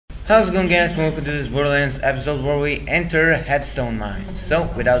How's it going, guys? Welcome to this Borderlands episode where we enter Headstone Mine. So,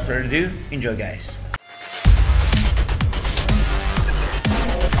 without further ado, enjoy, guys.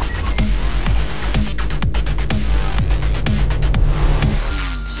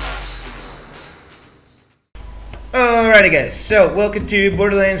 Alrighty, guys, so welcome to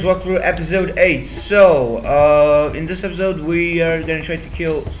Borderlands walkthrough episode 8. So, in this episode we are gonna try to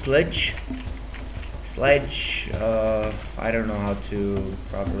kill Sledge. I don't know how to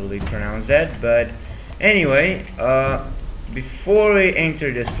properly pronounce that, but anyway, before we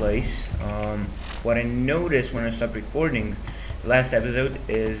enter this place, what I noticed when I stopped recording last episode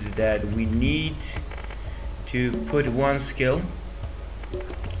is that we need to put one skill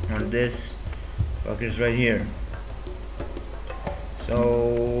on this fuckers right here.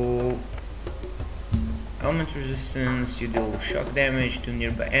 So, element resistance, you deal shock damage to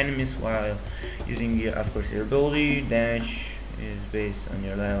nearby enemies while using your, of course, your ability. Dash is based on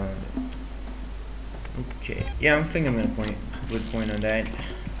your level. Okay, yeah, I think I'm gonna put point on that.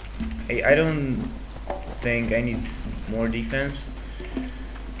 I don't think I need more defense.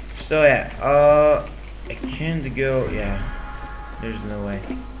 So yeah, I can't go. Yeah, there's no way.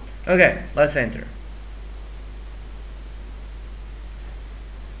 Okay, let's enter.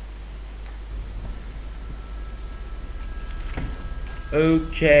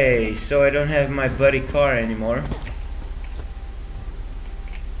 Okay, so I don't have my buddy car anymore.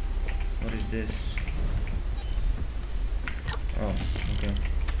 What is this? Oh, okay.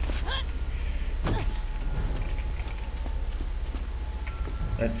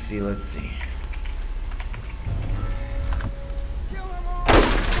 Let's see.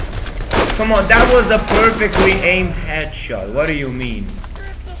 Come on, that was a perfectly aimed headshot. What do you mean?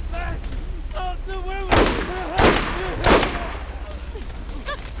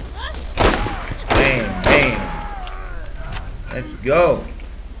 Let's go.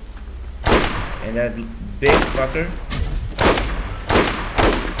 And that big fucker.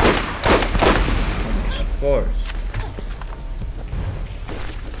 Of course.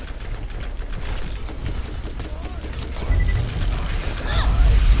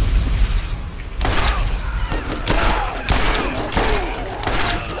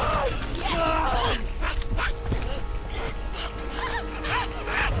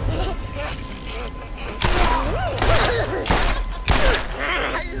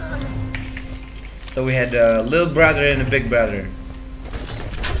 So we had a little brother and a big brother.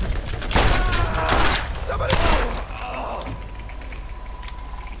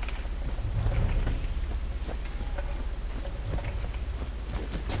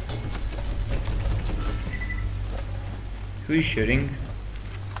 Who is shooting?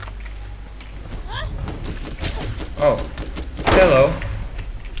 Oh, hello.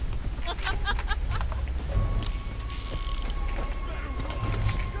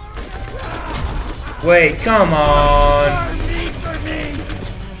 Wait, come on!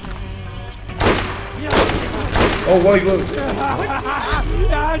 Oh, wait.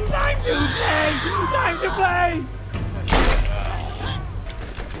 Time to play!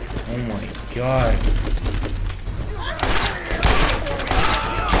 Oh my god.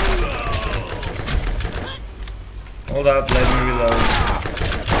 Hold up, let me reload.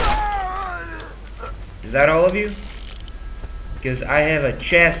 Is that all of you? Because I have a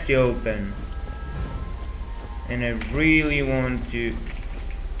chest to open. And I really want to.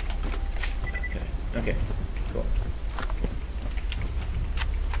 Okay, cool.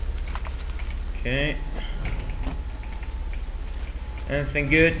 Okay. Anything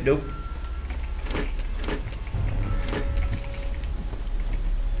good? Nope.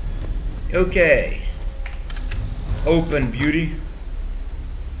 Okay. Open, beauty.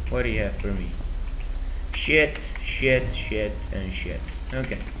 What do you have for me? Shit, and shit.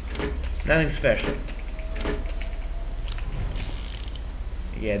 Okay. Nothing special.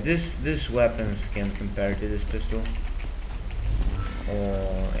 Yeah, this weapons can compare to this pistol.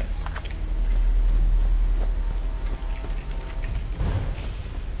 Oh yeah.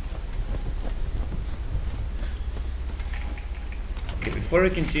 Okay, before we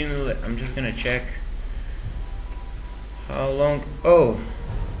continue, I'm just gonna check how long. Oh,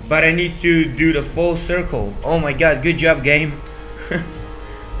 but I need to do the full circle. Oh my god, good job, game.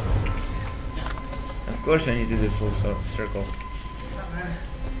 Of course I need to do the full circle.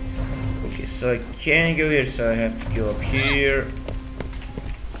 Okay, so I can't go here, so I have to go up here.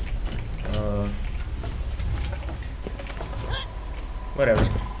 Whatever.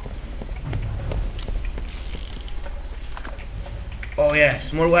 Oh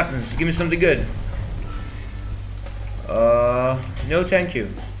yes, more weapons. Give me something good. No thank you.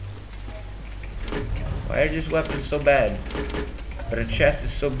 Why are these weapons so bad? But a chest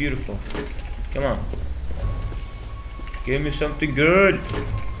is so beautiful. Come on. Give me something good.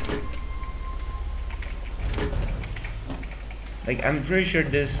 Like, I'm pretty sure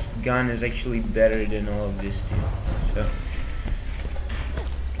this gun is actually better than all of this too. So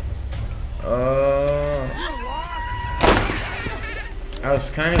I was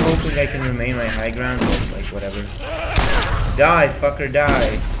kind of hoping I can remain my high ground, but like whatever. Die, fucker,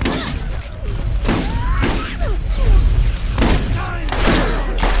 die.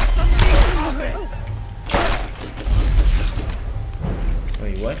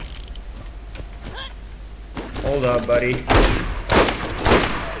 Wait, what? Hold up, buddy.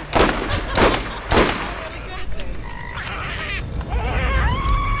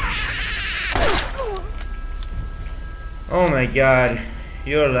 Oh my god,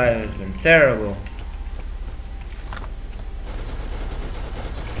 your life has been terrible.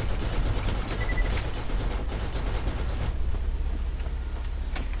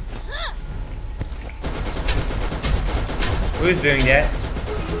 Who's doing that?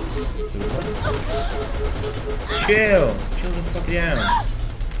 Chill the fuck down.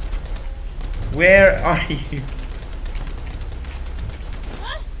 Where are you?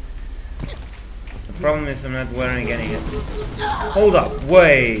 The problem is I'm not wearing any. Hold up,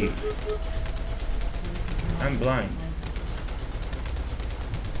 wait. I'm blind.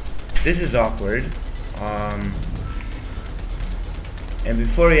 This is awkward. And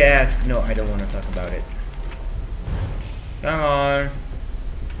before you ask, no, I don't want to talk about it. Come on.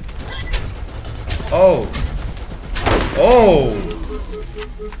 Oh.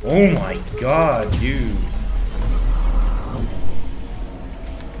 Oh my god, dude.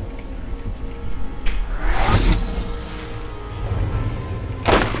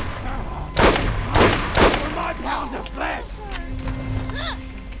 For my pound of flesh.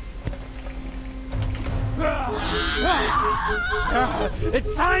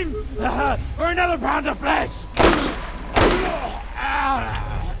 It's time for another pound of flesh.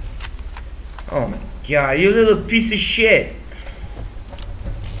 Oh my god, you little piece of shit.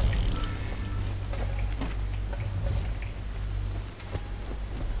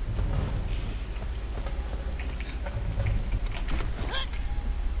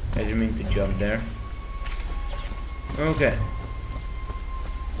 I didn't mean to jump there. Okay.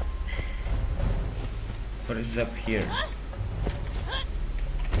 What is up here?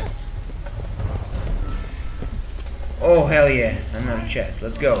 Oh hell yeah, another chest.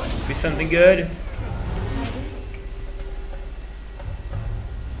 Let's go. Be something good.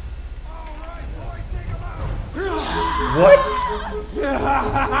 What?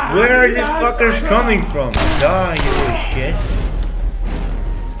 Where are these fuckers coming from? Die, you little shit.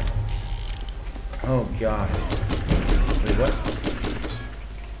 Oh god. Wait, what?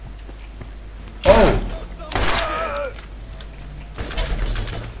 Oh!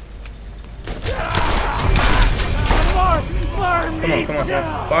 Come on.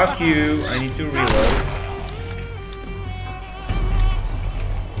 Fuck you. I need to reload.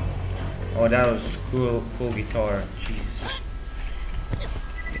 Oh, that was cool guitar. Jesus.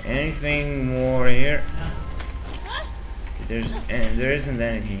 Anything more here? There isn't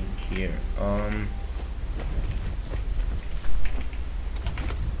anything here.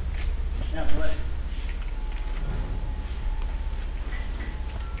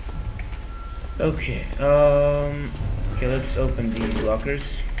 Okay. Okay, let's open these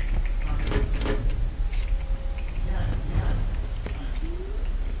lockers.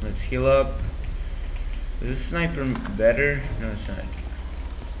 Let's heal up. Is this sniper better? No, it's not.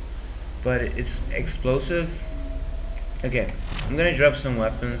 But it's explosive. Okay, I'm gonna drop some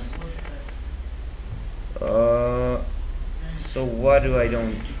weapons. So what do I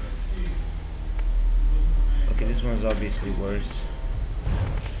don't? Okay, this one's obviously worse.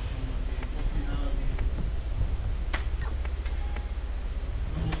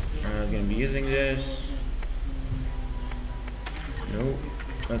 I'm gonna be using this. Nope.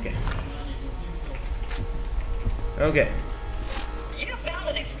 Okay. Okay. You found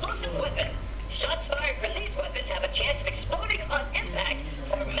an explosive weapon. Shots fired from these weapons have a chance of exploding on impact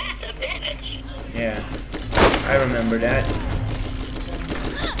for massive damage. Yeah, I remember that.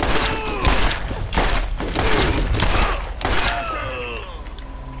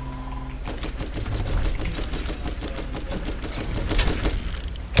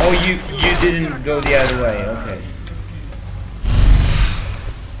 Oh, you didn't go the other way. Okay.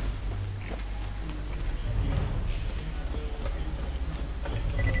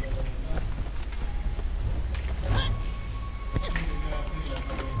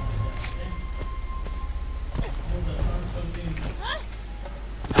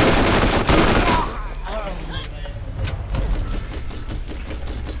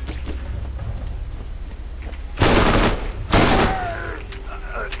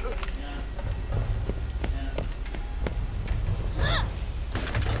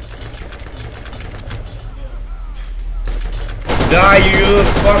 you little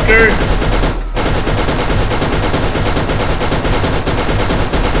fuckers!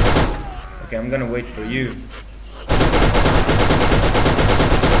 Okay, I'm gonna wait for you.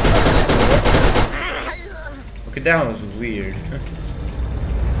 Okay, that was weird.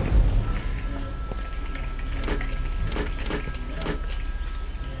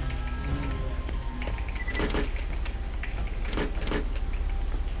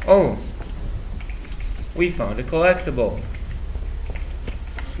 Oh! We found a collectible.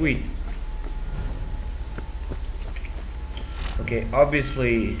 Sweet. Okay,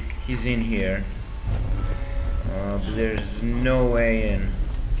 obviously he's in here. But there's no way in.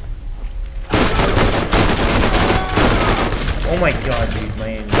 Oh my god, dude, my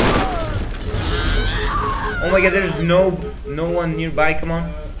aim. Oh my god, there's no one nearby, come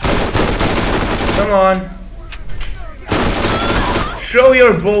on. Come on. Show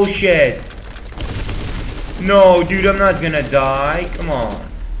your bullshit. No, dude, I'm not gonna die. Come on.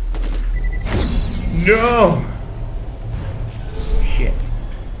 No. Shit.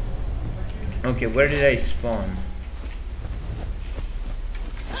 Okay, where did I spawn?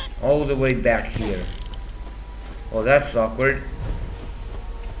 All the way back here. Oh, that's awkward.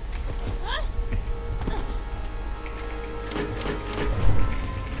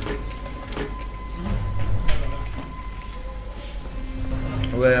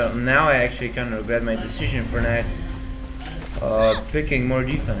 Well, now I actually kind of regret my decision for not picking more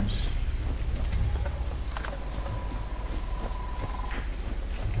defense.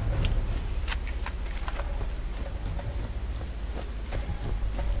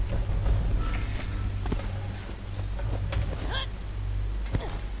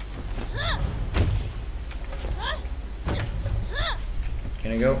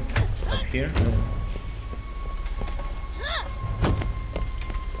 Can I go up here? Nope.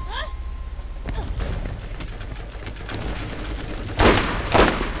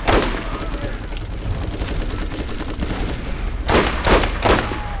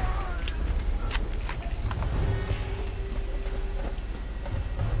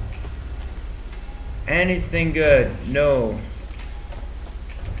 Anything good? No.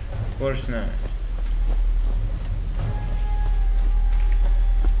 Of course not.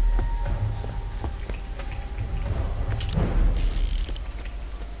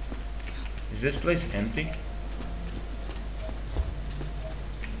 Is this place empty?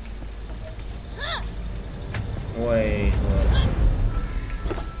 Wait, what?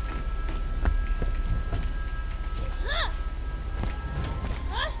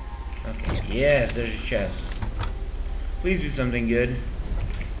 Okay, yes, there's a chest. Please be something good.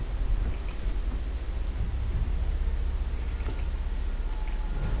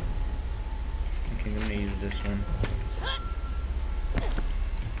 Okay, I'm gonna use this one.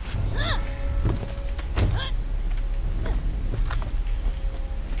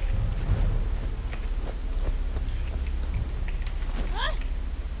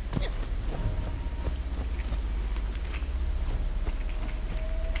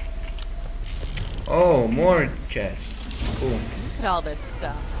 Oh, more chests. Cool. Look at all this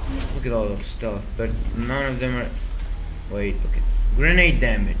stuff. Look at all this stuff, but none of them are... Wait, okay. Grenade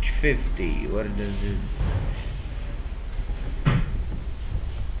damage, 50. What does it do?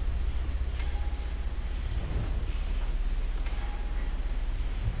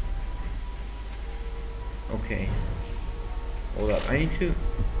 Okay. Hold up, I need to...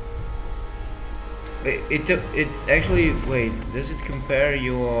 Wait, it's actually... Wait, does it compare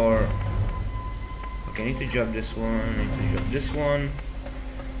your... Okay, I need to drop this one, I need to drop this one.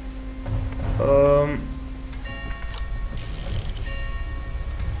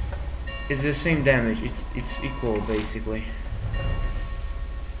 It's the same damage, it's equal basically.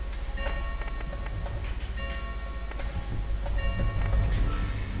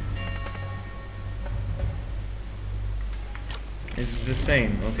 It's the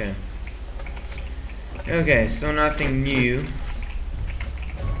same, okay. Okay, so nothing new.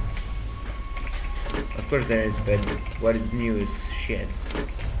 Of course there is, but what is new is shit.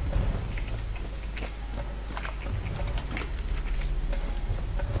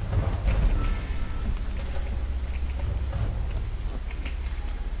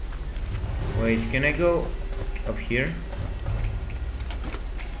 Wait, can I go up here?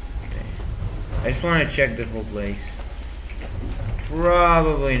 Okay. I just want to check the whole place.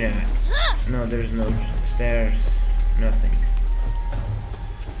 Probably not. No, there's no stairs. Nothing.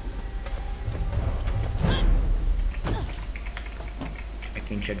 I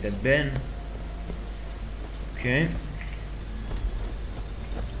can check that bin. Okay.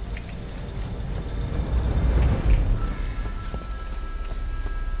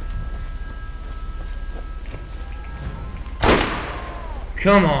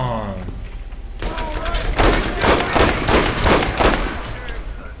 Come on.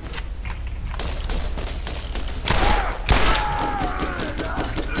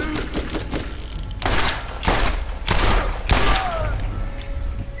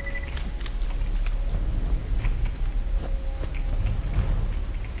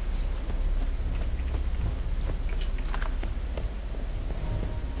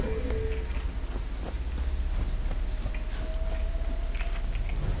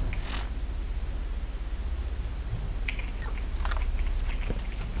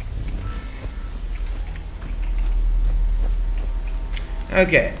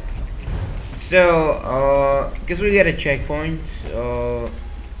 Okay, so guess we got a checkpoint.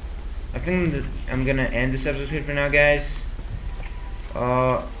 I think that I'm gonna end this episode here for now, guys.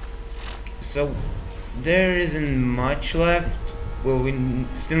 So there isn't much left. Well, we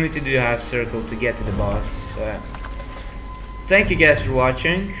still need to do a half circle to get to the boss. Thank you guys for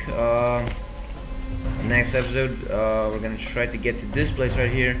watching. Next episode, we're gonna try to get to this place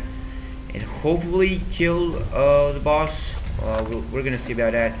right here and hopefully kill the boss. We're gonna see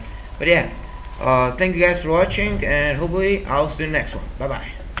about that. But yeah, thank you guys for watching, and hopefully I'll see you in the next one. Bye bye.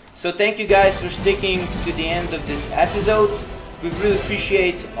 So thank you guys for sticking to the end of this episode. We really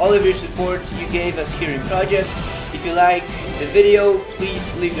appreciate all of your support you gave us here in Project. If you like the video,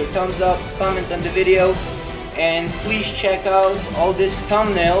 please leave your thumbs up, comment on the video, and please check out all these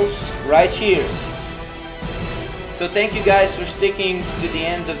thumbnails right here. So thank you guys for sticking to the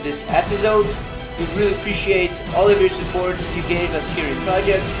end of this episode. We really appreciate all of your support you gave us here in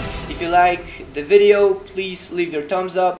Project. If you like the video, please leave your thumbs up,